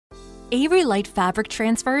Avery light fabric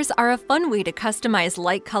transfers are a fun way to customize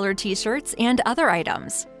light-colored t-shirts and other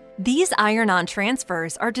items. These iron-on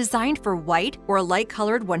transfers are designed for white or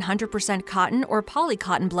light-colored 100% cotton or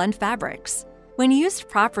polycotton blend fabrics. When used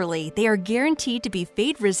properly, they are guaranteed to be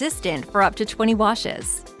fade-resistant for up to 20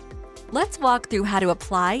 washes. Let's walk through how to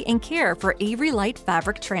apply and care for Avery light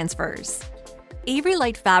fabric transfers. Avery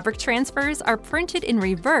light fabric transfers are printed in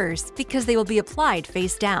reverse because they will be applied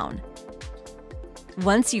face down.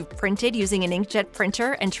 Once you've printed using an inkjet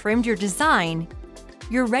printer and trimmed your design,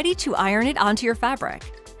 you're ready to iron it onto your fabric.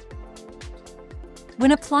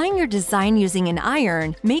 When applying your design using an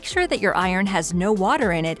iron, make sure that your iron has no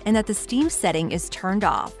water in it and that the steam setting is turned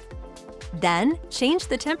off. Then, change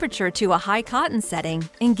the temperature to a high cotton setting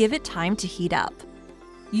and give it time to heat up.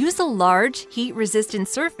 Use a large, heat-resistant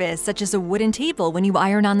surface such as a wooden table when you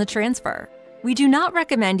iron on the transfer. We do not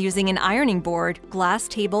recommend using an ironing board, glass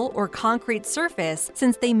table, or concrete surface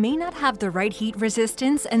since they may not have the right heat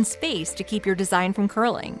resistance and space to keep your design from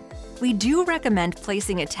curling. We do recommend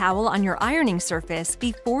placing a towel on your ironing surface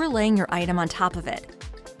before laying your item on top of it.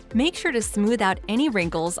 Make sure to smooth out any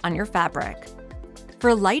wrinkles on your fabric.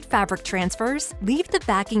 For light fabric transfers, leave the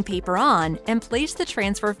backing paper on and place the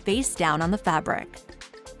transfer face down on the fabric.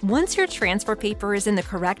 Once your transfer paper is in the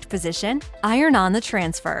correct position, iron on the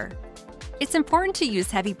transfer. It's important to use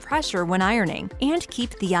heavy pressure when ironing and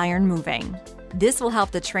keep the iron moving. This will help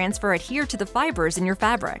the transfer adhere to the fibers in your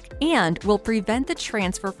fabric and will prevent the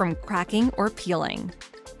transfer from cracking or peeling.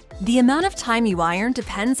 The amount of time you iron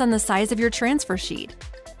depends on the size of your transfer sheet.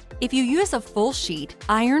 If you use a full sheet,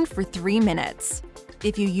 iron for 3 minutes.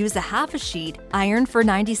 If you use a half a sheet, iron for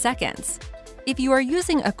 90 seconds. If you are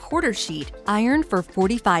using a quarter sheet, iron for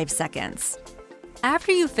 45 seconds.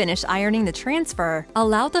 After you finish ironing the transfer,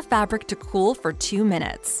 allow the fabric to cool for 2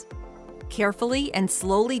 minutes. Carefully and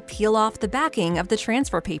slowly peel off the backing of the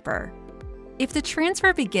transfer paper. If the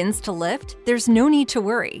transfer begins to lift, there's no need to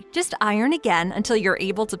worry. Just iron again until you're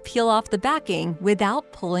able to peel off the backing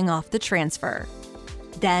without pulling off the transfer.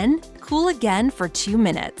 Then, cool again for 2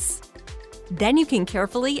 minutes. Then you can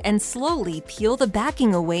carefully and slowly peel the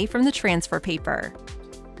backing away from the transfer paper.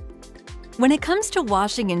 When it comes to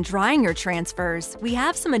washing and drying your transfers, we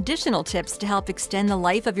have some additional tips to help extend the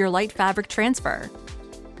life of your light fabric transfer.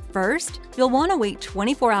 First, you'll want to wait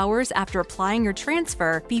 24 hours after applying your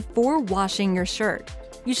transfer before washing your shirt.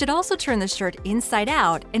 You should also turn the shirt inside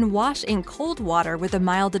out and wash in cold water with a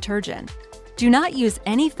mild detergent. Do not use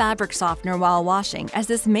any fabric softener while washing, as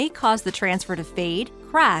this may cause the transfer to fade,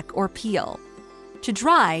 crack, or peel. To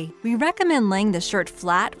dry, we recommend laying the shirt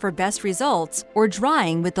flat for best results or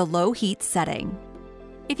drying with the low heat setting.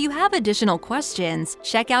 If you have additional questions,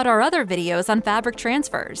 check out our other videos on fabric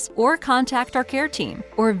transfers or contact our care team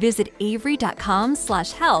or visit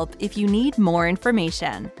avery.com/help if you need more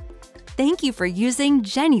information. Thank you for using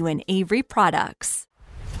genuine Avery products.